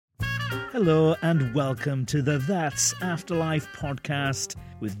Hello and welcome to the That's Afterlife podcast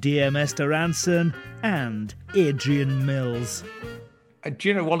with DM Esther Ranson and Adrian Mills. Do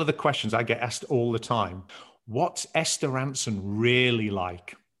you know one of the questions I get asked all the time? What's Esther Ranson really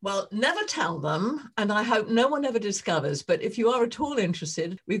like? Well, never tell them, and I hope no one ever discovers, but if you are at all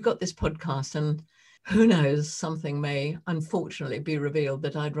interested, we've got this podcast and who knows, something may unfortunately be revealed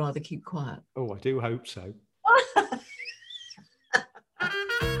that I'd rather keep quiet. Oh, I do hope so.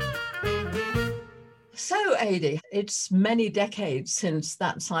 So, Adi, it's many decades since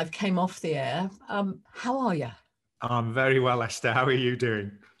That's Life came off the air. How are you? I'm very well, Esther. How are you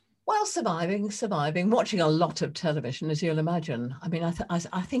doing? Well, surviving, watching a lot of television, as you'll imagine. I mean,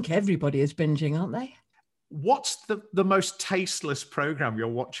 I think everybody is binging, aren't they? What's the most tasteless program you're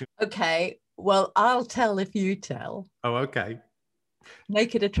watching? Okay, well, I'll tell if you tell. Oh, okay.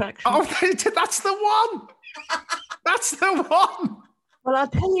 Naked Attraction. Oh, that's the one! That's the one! Well, I'll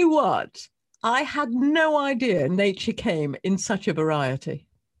tell you what. I had no idea nature came in such a variety.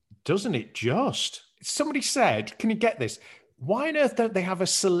 Doesn't it just? Somebody said, can you get this? Why on earth don't they have a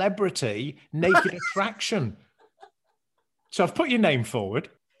celebrity naked attraction? So I've put your name forward.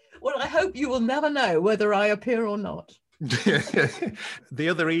 Well, I hope you will never know whether I appear or not. The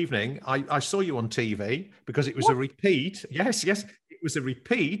other evening, I saw you on TV because it was a repeat. Yes, it was a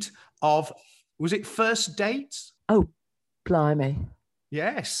repeat of, was it First Dates? Oh, blimey.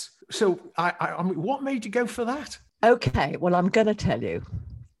 Yes. So I mean, what made you go for that? Okay, well, I'm going to tell you.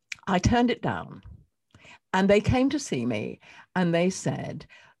 I turned it down. And they came to see me and they said,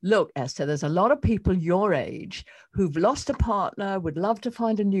 look, Esther, there's a lot of people your age who've lost a partner, would love to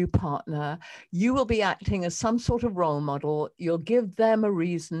find a new partner. You will be acting as some sort of role model. You'll give them a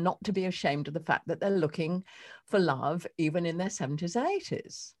reason not to be ashamed of the fact that they're looking for love, even in their 70s and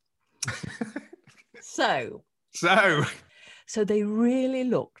 80s. So they really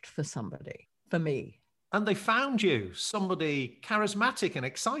looked for somebody, for me. And they found you, somebody charismatic and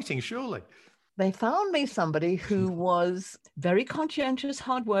exciting, surely. They found me somebody who was very conscientious,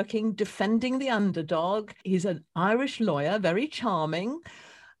 hardworking, defending the underdog. He's an Irish lawyer, very charming.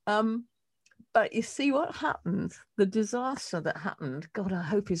 But you see what happened, the disaster that happened. God, I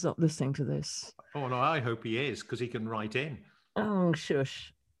hope he's not listening to this. Oh, no, I hope he is, because he can write in. Oh,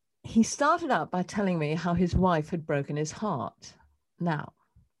 shush. He started out by telling me how his wife had broken his heart. Now,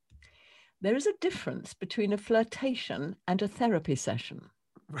 there is a difference between a flirtation and a therapy session.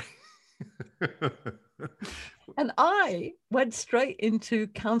 And I went straight into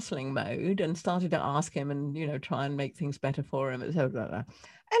counseling mode and started to ask him and, try and make things better for him.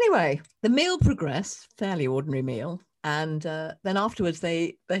 Anyway, the meal progressed, fairly ordinary meal. And then afterwards,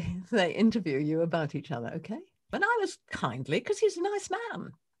 they interview you about each other, okay? And I was kindly, because he's a nice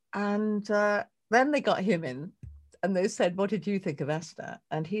man. And then they got him in and they said, what did you think of Esther?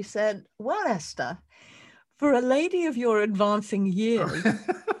 And he said, well, Esther, for a lady of your advancing years,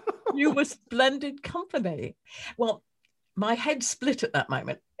 you were splendid company. Well, my head split at that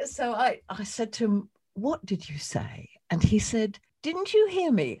moment. So I said to him, what did you say? And he said, didn't you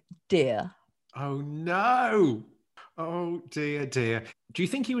hear me, dear? Oh, no. Oh, dear. Do you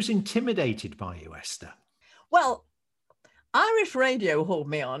think he was intimidated by you, Esther? Well, Irish radio hauled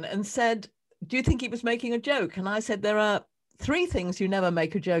me on and said, do you think he was making a joke? And I said, there are 3 things you never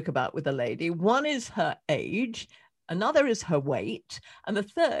make a joke about with a lady. One is her age. Another is her weight. And the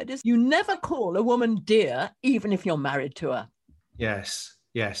third is you never call a woman dear, even if you're married to her. Yes,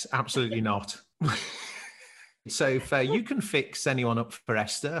 absolutely not. So if you can fix anyone up for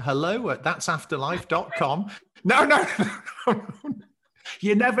Esther, hello@that'safterlife.com. No.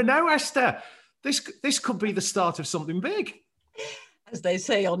 You never know, Esther. This could be the start of something big. As they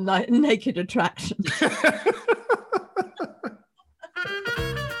say on Naked Attraction.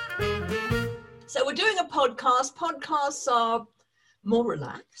 So we're doing a podcast. Podcasts are more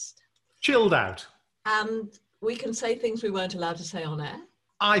relaxed. Chilled out. And we can say things we weren't allowed to say on air.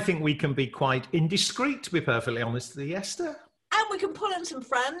 I think we can be quite indiscreet, to be perfectly honest with you, Esther. And we can pull in some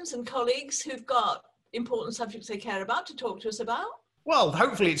friends and colleagues who've got important subjects they care about to talk to us about. Well,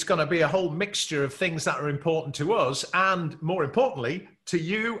 hopefully it's going to be a whole mixture of things that are important to us and, more importantly, to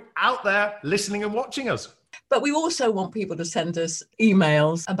you out there listening and watching us. But we also want people to send us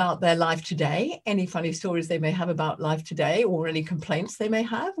emails about their life today, any funny stories they may have about life today or any complaints they may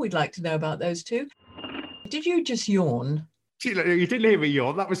have. We'd like to know about those too. Did you just yawn? You didn't hear me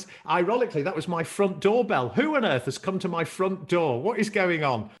yawn. That was, ironically, that was my front doorbell. Who on earth has come to my front door? What is going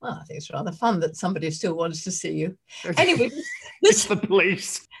on? Well, I think it's rather fun that somebody still wants to see you. Anyway, it's the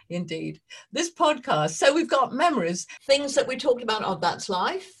police. Indeed. This podcast, so we've got memories, things that we talked about on That's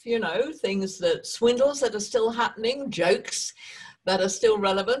Life, you know, things that swindles that are still happening, jokes that are still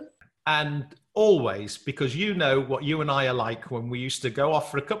relevant. And always, because you know what you and I are like when we used to go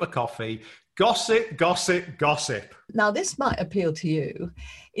off for a cup of coffee, gossip, gossip, gossip. Now, this might appeal to you,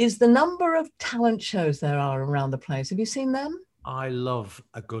 is the number of talent shows there are around the place. Have you seen them? I love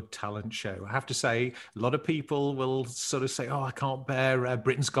a good talent show. I have to say, a lot of people will sort of say, oh, I can't bear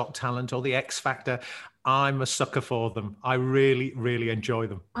Britain's Got Talent or the X Factor. I'm a sucker for them. I really, really enjoy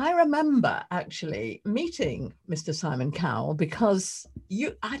them. I remember actually meeting Mr. Simon Cowell because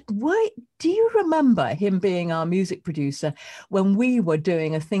do you remember him being our music producer when we were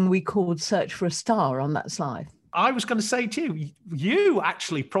doing a thing we called Search for a Star on That's Live? I was going to say to you, you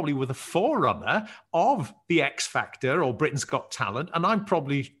actually probably were the forerunner of the X Factor or Britain's Got Talent. And I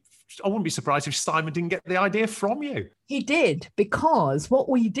wouldn't be surprised if Simon didn't get the idea from you. He did, because what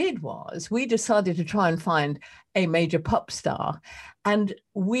we did was we decided to try and find a major pop star. And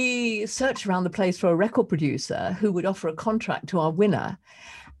we searched around the place for a record producer who would offer a contract to our winner.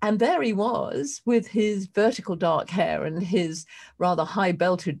 And there he was with his vertical dark hair and his rather high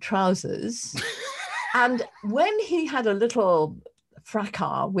belted trousers. And when he had a little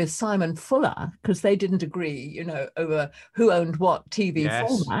fracas with Simon Fuller, because they didn't agree, over who owned what TV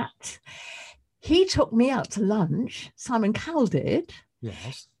format, he took me out to lunch, Simon Cowell did,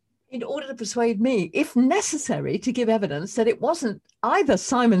 in order to persuade me, if necessary, to give evidence that it wasn't either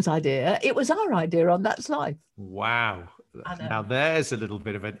Simon's idea, it was our idea on That's Live. Wow. Now there's a little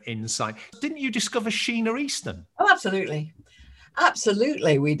bit of an insight. Didn't you discover Sheena Easton? Oh, absolutely.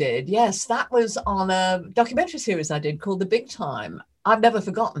 Absolutely, we did. Yes, that was on a documentary series I did called The Big Time. I've never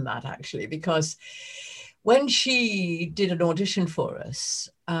forgotten that, actually, because when she did an audition for us,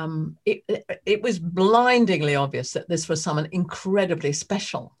 it was blindingly obvious that this was someone incredibly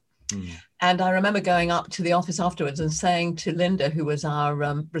special. And I remember going up to the office afterwards and saying to Linda, who was our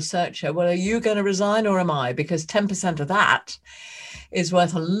researcher, well, are you going to resign or am I? Because 10% of that is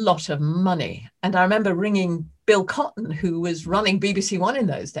worth a lot of money. And I remember ringing Bill Cotton, who was running BBC One in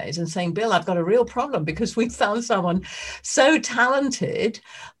those days, and saying, Bill, I've got a real problem because we found someone so talented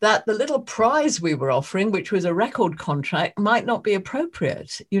that the little prize we were offering, which was a record contract, might not be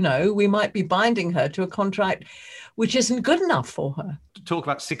appropriate. We might be binding her to a contract which isn't good enough for her. To talk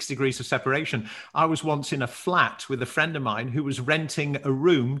about 6 degrees of separation, I was once in a flat with a friend of mine who was renting a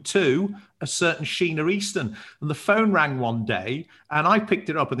room to a certain Sheena Easton. And the phone rang one day and I picked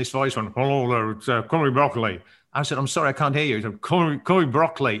it up and this voice went, hello there, it's Cubby Broccoli. I said, I'm sorry, I can't hear you. He said, Cubby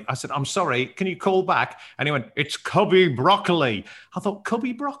Broccoli. I said, I'm sorry, can you call back? And he went, it's Cubby Broccoli. I thought,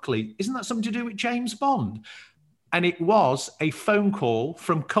 Cubby Broccoli? Isn't that something to do with James Bond? And it was a phone call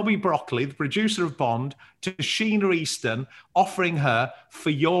from Cubby Broccoli, the producer of Bond, to Sheena Easton, offering her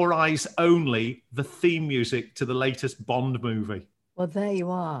For Your Eyes Only, the theme music to the latest Bond movie. Well, there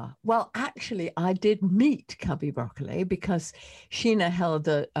you are. Well, actually, I did meet Cubby Broccoli because Sheena held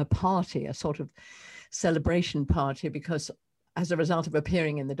a party, a sort of celebration party, because as a result of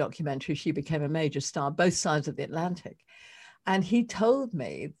appearing in the documentary, she became a major star, both sides of the Atlantic. And he told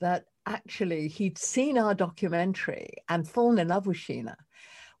me that actually he'd seen our documentary and fallen in love with Sheena,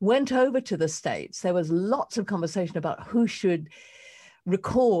 went over to the States. There was lots of conversation about who should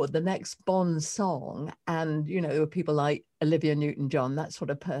record the next Bond song. And, there were people like Olivia Newton-John, that sort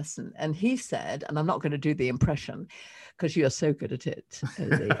of person. And he said, and I'm not going to do the impression because you're so good at it.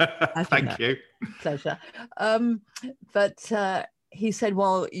 Thank you. Pleasure. But he said,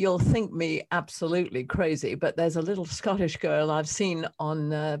 well, you'll think me absolutely crazy, but there's a little Scottish girl I've seen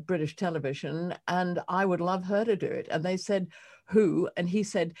on British television, and I would love her to do it. And they said, who? And he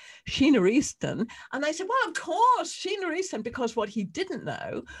said, Sheena Easton. And they said, well, of course, Sheena Easton, because what he didn't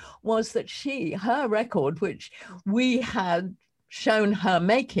know was that her record, which we had shown her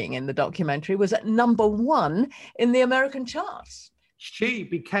making in the documentary, was at #1 in the American charts. She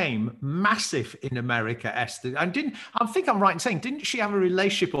became massive in America, Esther. And I think I'm right in saying, didn't she have a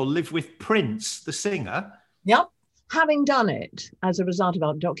relationship or live with Prince, the singer? Yep. Having done it as a result of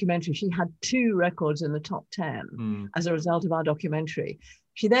our documentary, she had 2 records in the top 10 as a result of our documentary.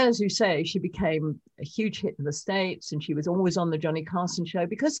 She then, as you say, she became a huge hit in the States, and she was always on the Johnny Carson show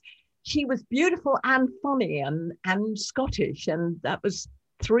because she was beautiful and funny and Scottish. And that was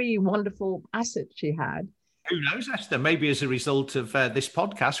 3 wonderful assets she had. Who knows, Esther? Maybe as a result of this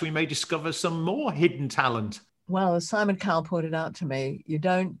podcast, we may discover some more hidden talent. Well, as Simon Cowell pointed out to me, you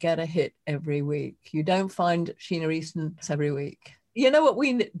don't get a hit every week. You don't find Sheena Easton every week. You know what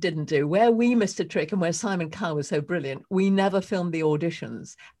we didn't do? Where we missed a trick and where Simon Cowell was so brilliant, we never filmed the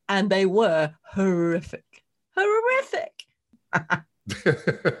auditions. And they were horrific. Horrific!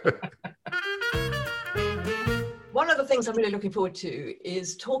 One of the things I'm really looking forward to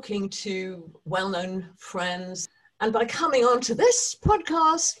is talking to well-known friends And by coming on to this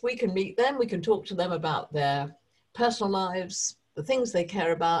podcast, we can meet them, we can talk to them about their personal lives, the things they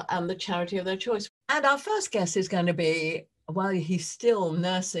care about, and the charity of their choice. And our first guest is going to be, while he's still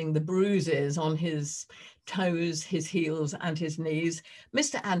nursing the bruises on his toes, his heels, and his knees,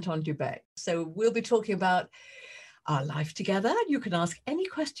 Mr. Anton du Beke. So we'll be talking about our life together. You can ask any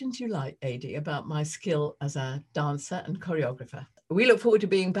questions you like, AD, about my skill as a dancer and choreographer. We look forward to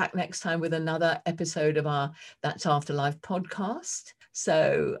being back next time with another episode of our That's Afterlife podcast.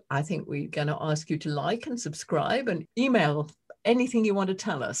 So I think we're going to ask you to like and subscribe and email anything you want to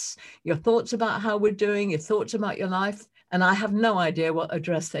tell us, your thoughts about how we're doing, your thoughts about your life. And I have no idea what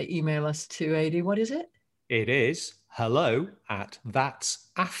address they email us to, AD. What is it? It is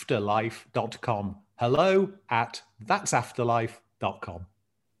hello@thatsafterlife.com. hello@thatsafterlife.com.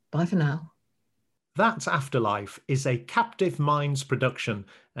 Bye for now. That's Afterlife is a Captive Minds production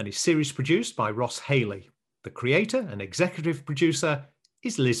and is series produced by Ross Haley. The creator and executive producer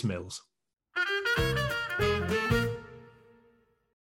is Liz Mills.